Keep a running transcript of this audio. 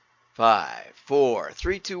5, 4,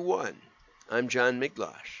 3, 2, 1. I'm John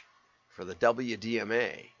Miglosh for the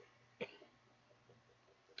WDMA.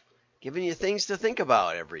 Giving you things to think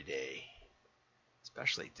about every day,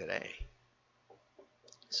 especially today.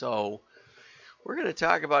 So, we're going to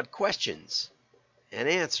talk about questions and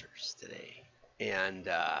answers today. And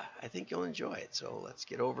I think you'll enjoy it. So let's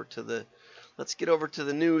get over to the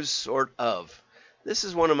news, sort of. This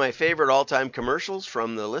is one of my favorite all-time commercials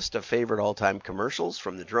from the list of favorite all-time commercials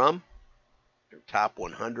from the Drum. Top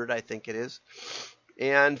 100, I think it is.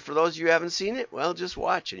 And for those of you who haven't seen it, well, just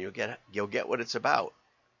watch and you'll get what it's about.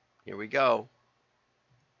 Here we go.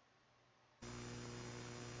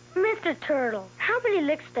 Mr. Turtle, how many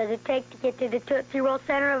licks does it take to get to the Tootsie Roll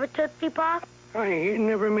center of a Tootsie Pop? I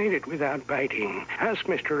never made it without biting. Ask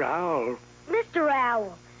Mr. Owl. Mr.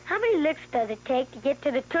 Owl, how many licks does it take to get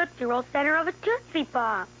to the Tootsie Roll center of a Tootsie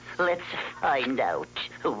Pop? Let's find out.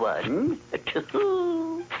 1,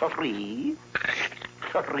 2, 3.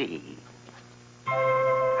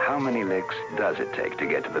 How many licks does it take to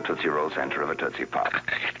get to the Tootsie Roll center of a Tootsie Pop?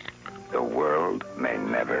 The world may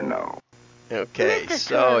never know. Okay, Mr.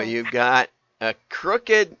 so Turtle. you've got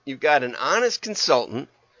an honest consultant,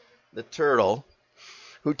 the turtle,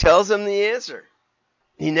 who tells him the answer.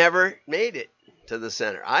 He never made it to the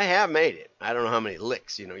center. I have made it. I don't know how many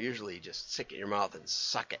licks. Usually you just stick it in your mouth and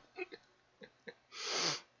suck it.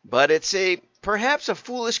 But it's perhaps a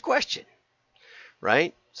foolish question,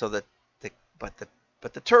 right? So the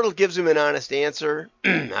turtle gives him an honest answer.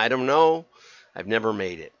 I don't know. I've never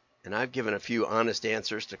made it. And I've given a few honest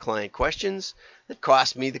answers to client questions that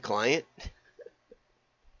cost me the client.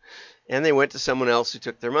 And they went to someone else who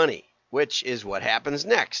took their money, which is what happens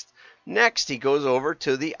next. Next, he goes over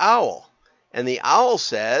to the owl. And the owl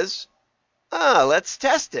says, let's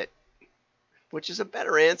test it, which is a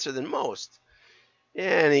better answer than most.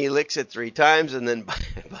 And he licks it 3 times and then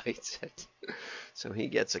bites it. So he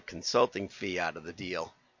gets a consulting fee out of the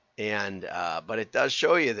deal. And but it does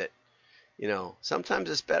show you that, sometimes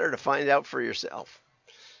it's better to find out for yourself.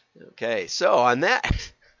 Okay, so on that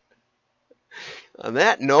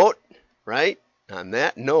note, right? On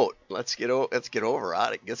that note, let's get out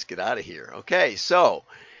of here. Okay, so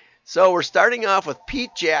we're starting off with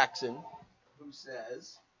Pete Jackson,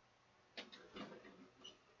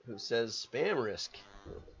 who says spam risk.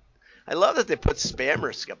 I love that they put spam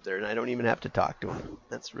risk up there and I don't even have to talk to him.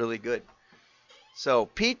 That's really good. So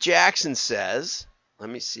Pete Jackson says, let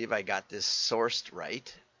me see if I got this sourced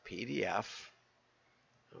right. PDF.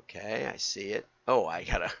 Okay, I see it. Oh, I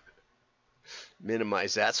gotta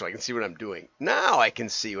minimize that so I can see what I'm doing. Now I can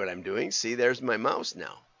see what I'm doing. See, there's my mouse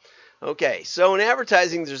now. Okay, so in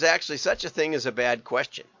advertising, there's actually such a thing as a bad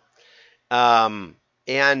question. And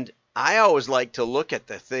I always like to look at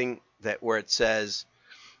the thing where it says,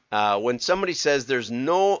 when somebody says there's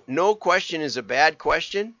no question is a bad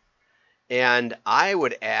question, and I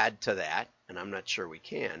would add to that, and I'm not sure we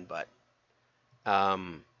can, but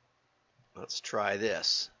let's try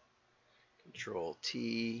this. Control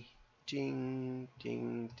T, ding,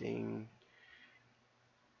 ding, ding.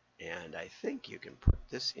 And I think you can put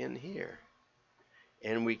this in here.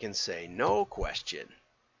 And we can say no question.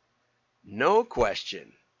 No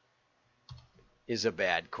question is a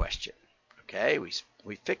bad question. Okay, we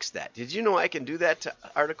fixed that. Did you know I can do that to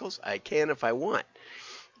articles? I can if I want.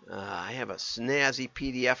 I have a snazzy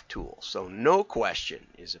PDF tool. So no question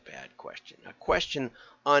is a bad question. A question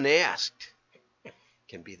unasked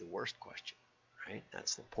can be the worst question, right?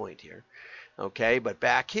 That's the point here. Okay, but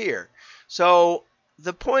back here. So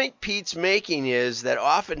the point Pete's making is that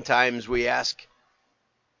oftentimes we ask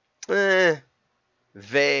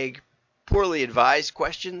vague, poorly advised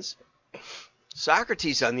questions.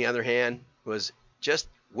 Socrates, on the other hand, was just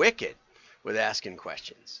wicked with asking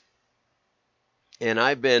questions. And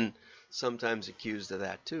I've been sometimes accused of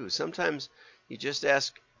that too. Sometimes you just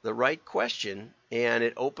ask the right question and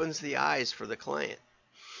it opens the eyes for the client.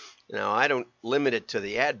 Now, I don't limit it to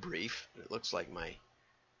the ad brief. It looks like my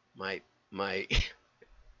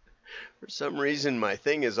for some reason my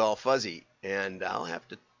thing is all fuzzy, and I'll have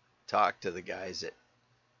to talk to the guys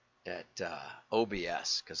at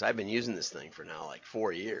OBS, because I've been using this thing for now like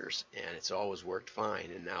 4 years, and it's always worked fine,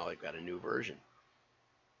 and now I've got a new version.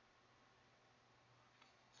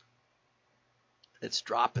 It's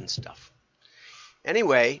dropping stuff.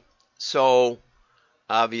 Anyway, so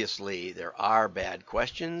obviously there are bad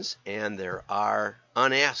questions and there are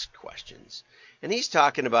unasked questions. And he's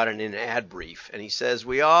talking about it in an ad brief, and he says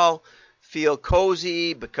we all feel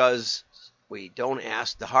cozy because we don't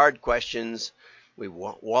ask the hard questions. We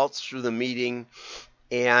waltz through the meeting,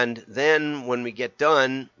 and then when we get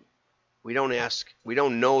done, we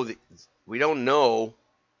don't know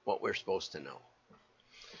what we're supposed to know.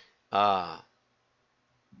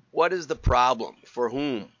 What is the problem? For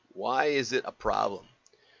whom? Why is it a problem?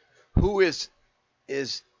 Who is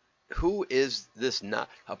this not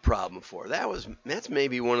a problem for? That's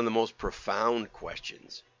maybe one of the most profound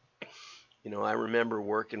questions. I remember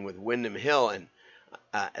working with Wyndham Hill, and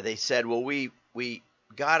they said, well, we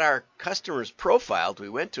got our customers profiled. We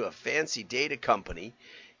went to a fancy data company,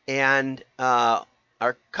 and our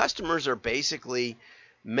customers are basically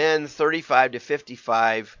men 35 to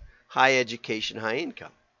 55, high education, high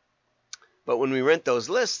income. But when we rent those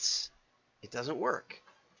lists, it doesn't work.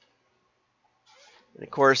 And of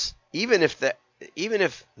course, even if that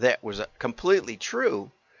was completely true,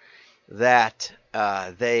 that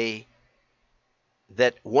 100%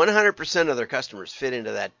 of their customers fit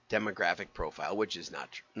into that demographic profile, which is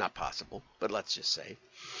not possible, but let's just say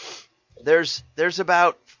there's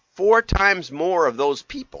about 4 times more of those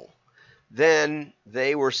people than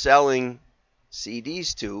they were selling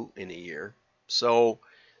CDs to in a year. So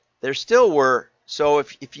there still were. So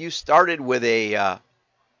if you started with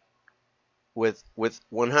with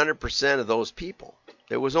 100% of those people,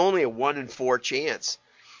 there was only a 1 in 4 chance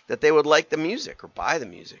that they would like the music or buy the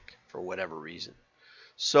music for whatever reason.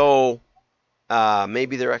 So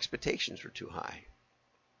maybe their expectations were too high.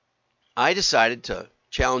 I decided to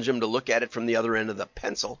challenge them to look at it from the other end of the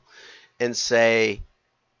pencil and say,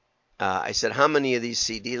 I said, how many of these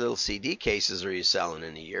little CD cases are you selling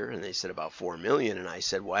in a year? And they said about 4 million. And I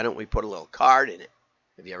said, why don't we put a little card in it?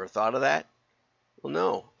 Have you ever thought of that? Well,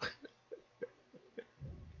 no.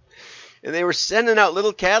 And they were sending out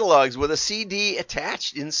little catalogs with a CD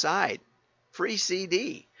attached inside, free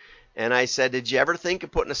CD. And I said, did you ever think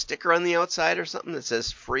of putting a sticker on the outside or something that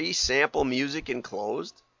says free sample music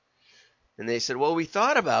enclosed? And they said, well, we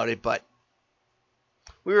thought about it, but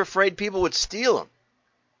we were afraid people would steal them.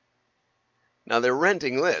 Now, they're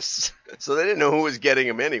renting lists, so they didn't know who was getting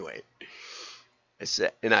them anyway. I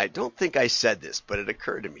said, and I don't think I said this, but it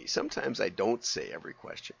occurred to me. Sometimes I don't say every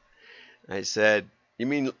question. I said, you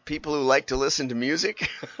mean people who like to listen to music?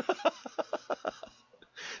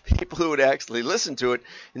 People who would actually listen to it.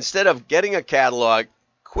 Instead of getting a catalog,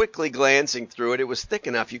 quickly glancing through it, it was thick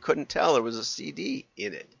enough you couldn't tell there was a CD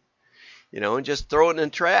in it. And just throw it in the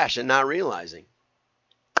trash and not realizing.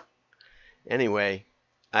 Anyway,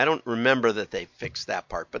 I don't remember that they fixed that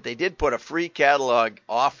part, but they did put a free catalog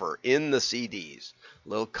offer in the CDs,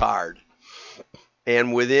 little card.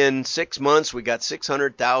 And within 6 months, we got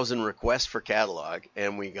 600,000 requests for catalog,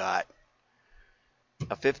 and we got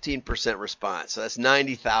a 15% response. So that's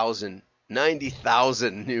 90,000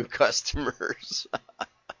 new customers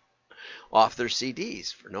off their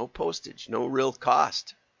CDs for no postage, no real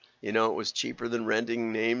cost. It was cheaper than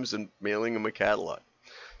renting names and mailing them a catalog.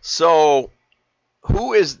 So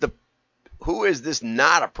who is this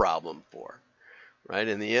not a problem for, right?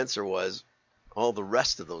 And the answer was all the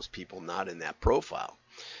rest of those people not in that profile.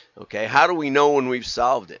 Okay, how do we know when we've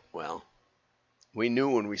solved it? Well, we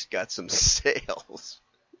knew when we got some sales.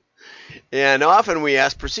 And often we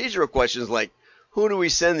ask procedural questions like, who do we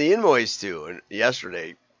send the invoice to? And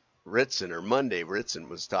yesterday, Monday, Ritson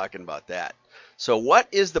was talking about that. So what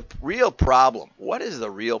is the real problem? What is the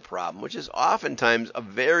real problem? Which is oftentimes a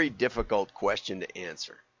very difficult question to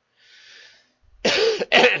answer.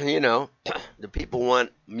 Do people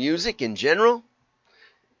want music in general?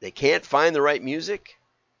 They can't find the right music?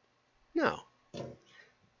 No.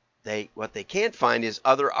 What they can't find is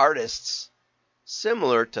other artists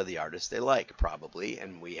similar to the artists they like, probably,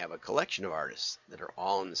 and we have a collection of artists that are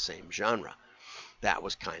all in the same genre. That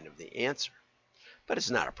was kind of the answer. But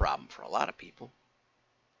it's not a problem for a lot of people.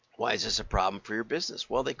 Why is this a problem for your business?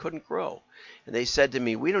 Well, they couldn't grow. And they said to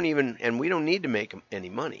me, we don't need to make any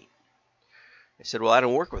money. I said, well, I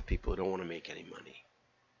don't work with people who don't want to make any money.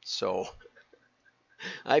 So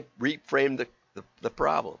I reframed the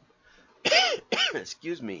problem.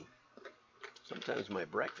 Excuse me. Sometimes my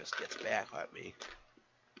breakfast gets back at me.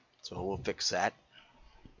 So we'll fix that.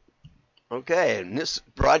 Okay, and this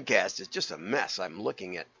broadcast is just a mess. I'm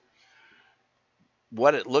looking at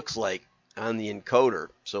what it looks like on the encoder.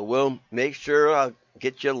 So we'll make sure I'll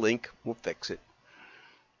get you a link. We'll fix it.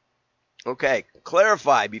 Okay,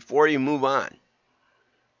 clarify before you move on.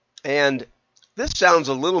 And this sounds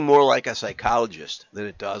a little more like a psychologist than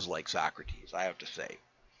it does like Socrates, I have to say.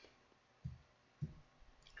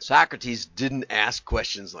 Socrates didn't ask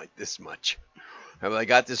questions like this much. Have I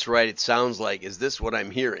got this right? It sounds like, is this what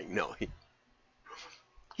I'm hearing? No.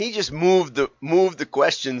 He just moved the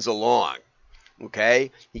questions along.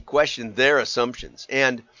 Okay? He questioned their assumptions.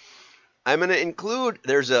 And I'm going to include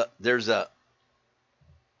there's a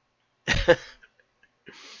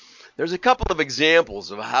There's a couple of examples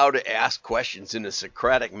of how to ask questions in a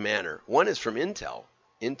Socratic manner. One is from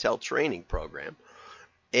Intel training program.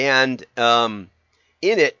 And in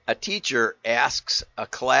it, a teacher asks a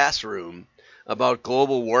classroom about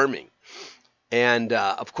global warming. And,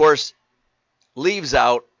 of course, leaves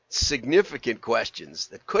out significant questions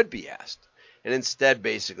that could be asked. And instead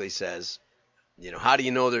basically says, how do you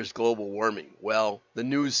know there's global warming? Well, the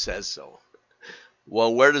news says so.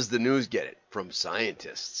 Well, where does the news get it? From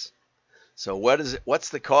scientists. So what's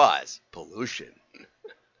the cause? Pollution.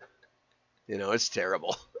 It's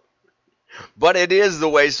terrible. But it is the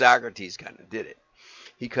way Socrates kind of did it.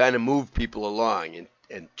 He kind of moved people along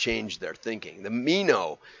and changed their thinking.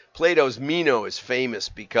 Plato's Meno is famous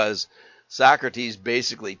because Socrates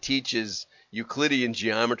basically teaches Euclidean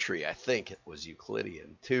geometry, I think it was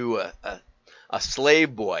Euclidean, to a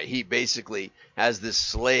slave boy. He basically has this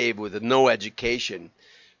slave with no education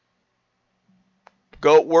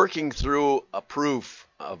working through a proof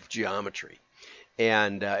of geometry.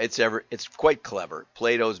 And it's quite clever.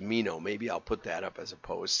 Plato's Meno. Maybe I'll put that up as a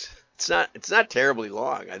post. It's not terribly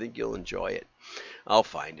long. I think you'll enjoy it. I'll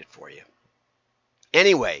find it for you.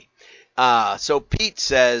 Anyway, so Pete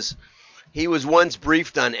says he was once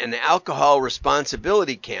briefed on an alcohol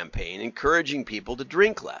responsibility campaign encouraging people to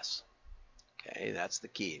drink less. Okay, that's the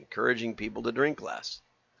key, encouraging people to drink less.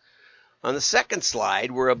 On the second slide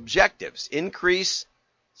were objectives. Increase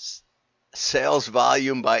sales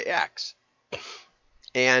volume by X.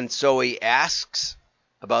 And so he asks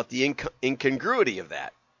about the incongruity of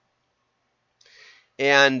that.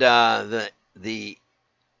 And the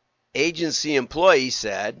agency employee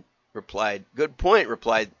replied, good point,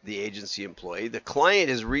 replied the agency employee. The client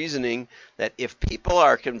is reasoning that if people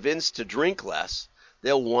are convinced to drink less,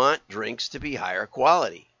 they'll want drinks to be higher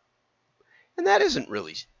quality. And that isn't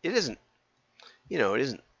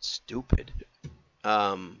stupid.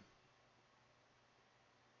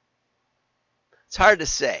 It's hard to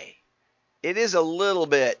say. It is a little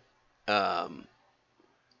bit,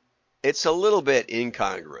 it's a little bit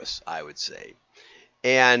incongruous, I would say.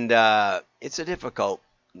 And it's a difficult,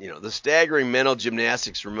 the staggering mental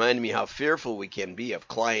gymnastics remind me how fearful we can be of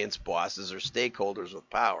clients, bosses, or stakeholders with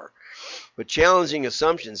power. But challenging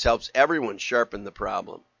assumptions helps everyone sharpen the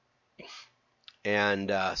problem.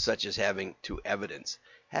 And such as having to evidence.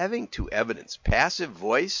 Having to evidence. Passive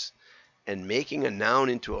voice and making a noun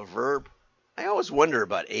into a verb. I always wonder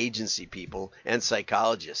about agency people and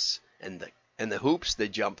psychologists and the hoops they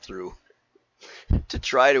jump through to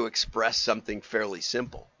try to express something fairly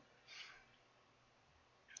simple.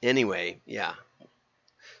 Anyway, yeah.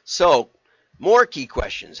 So, more key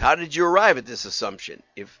questions. How did you arrive at this assumption?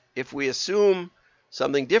 If we assume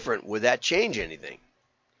something different, would that change anything?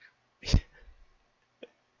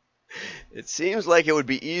 It seems like it would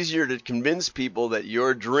be easier to convince people that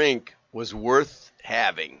your drink was worth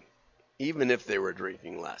having, even if they were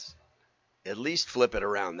drinking less. At least flip it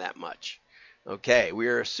around that much. Okay, we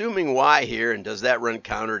are assuming Y here, and does that run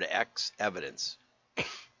counter to X evidence?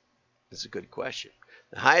 That's a good question.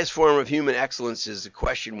 The highest form of human excellence is to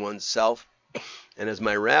question oneself, and as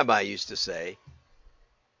my rabbi used to say,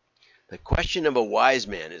 the question of a wise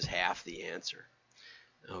man is half the answer.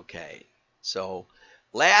 Okay, so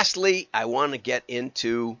lastly, I want to get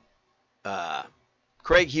into,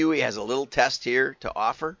 Craig Huey has a little test here to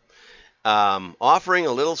offer. Offering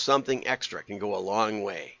a little something extra can go a long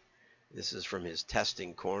way. This is from his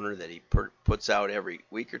testing corner that he puts out every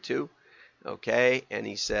week or two. Okay, and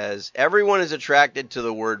he says, everyone is attracted to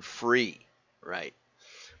the word free, right?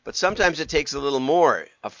 But sometimes it takes a little more,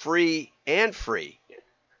 a free and free.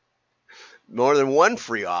 More than one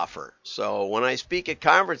free offer. So when I speak at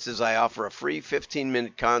conferences, I offer a free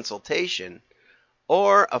 15-minute consultation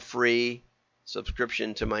or a free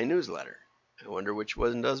subscription to my newsletter. I wonder which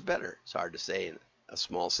one does better. It's hard to say in a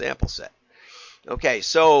small sample set. Okay,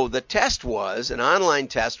 so the test was, an online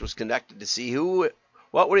test was conducted to see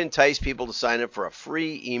what would entice people to sign up for a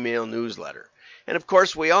free email newsletter. And of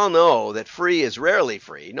course, we all know that free is rarely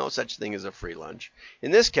free. No such thing as a free lunch.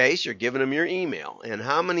 In this case, you're giving them your email. And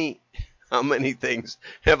how many things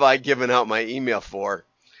have I given out my email for?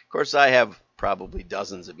 Of course, I have probably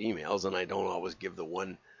dozens of emails, and I don't always give the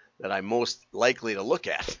one that I'm most likely to look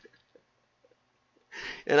at.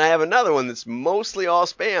 And I have another one that's mostly all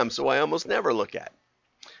spam, so I almost never look at.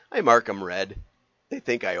 I mark them red. They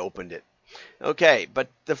think I opened it. Okay, but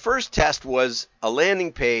the first test was a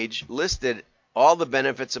landing page listed all the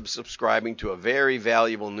benefits of subscribing to a very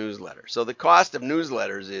valuable newsletter. So the cost of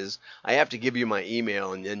newsletters is I have to give you my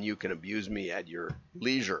email, and then you can abuse me at your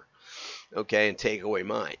leisure, okay, and take away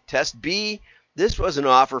mine. Test B, this was an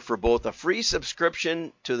offer for both a free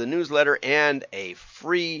subscription to the newsletter and a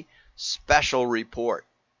free special report,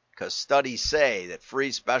 because studies say that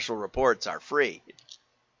free special reports are free.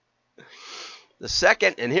 The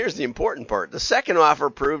second, and here's the important part, the second offer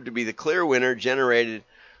proved to be the clear winner, generated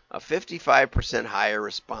a 55% higher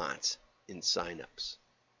response in signups.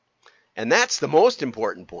 And that's the most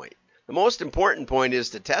important point. The most important point is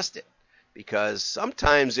to test it, because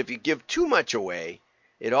sometimes if you give too much away,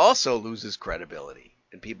 it also loses credibility,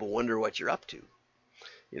 and people wonder what you're up to.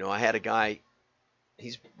 I had a guy,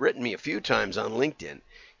 he's written me a few times on LinkedIn.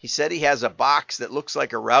 He said he has a box that looks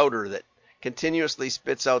like a router that continuously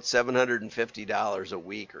spits out $750 a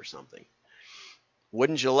week or something.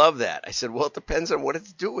 Wouldn't you love that? I said, well, it depends on what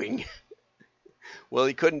it's doing. Well,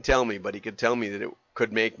 he couldn't tell me, but he could tell me that it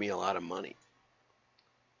could make me a lot of money.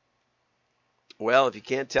 Well, if you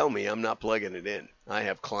can't tell me, I'm not plugging it in. I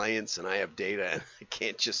have clients and I have data, and I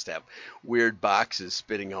can't just have weird boxes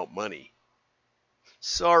spitting out money.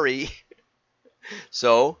 Sorry.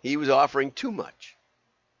 So he was offering too much.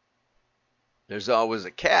 There's always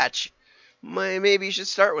a catch. Maybe you should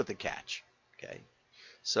start with the catch. Okay.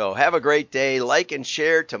 So have a great day. Like and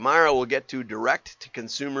share. Tomorrow we'll get to direct to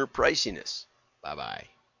consumer priciness. Bye-bye.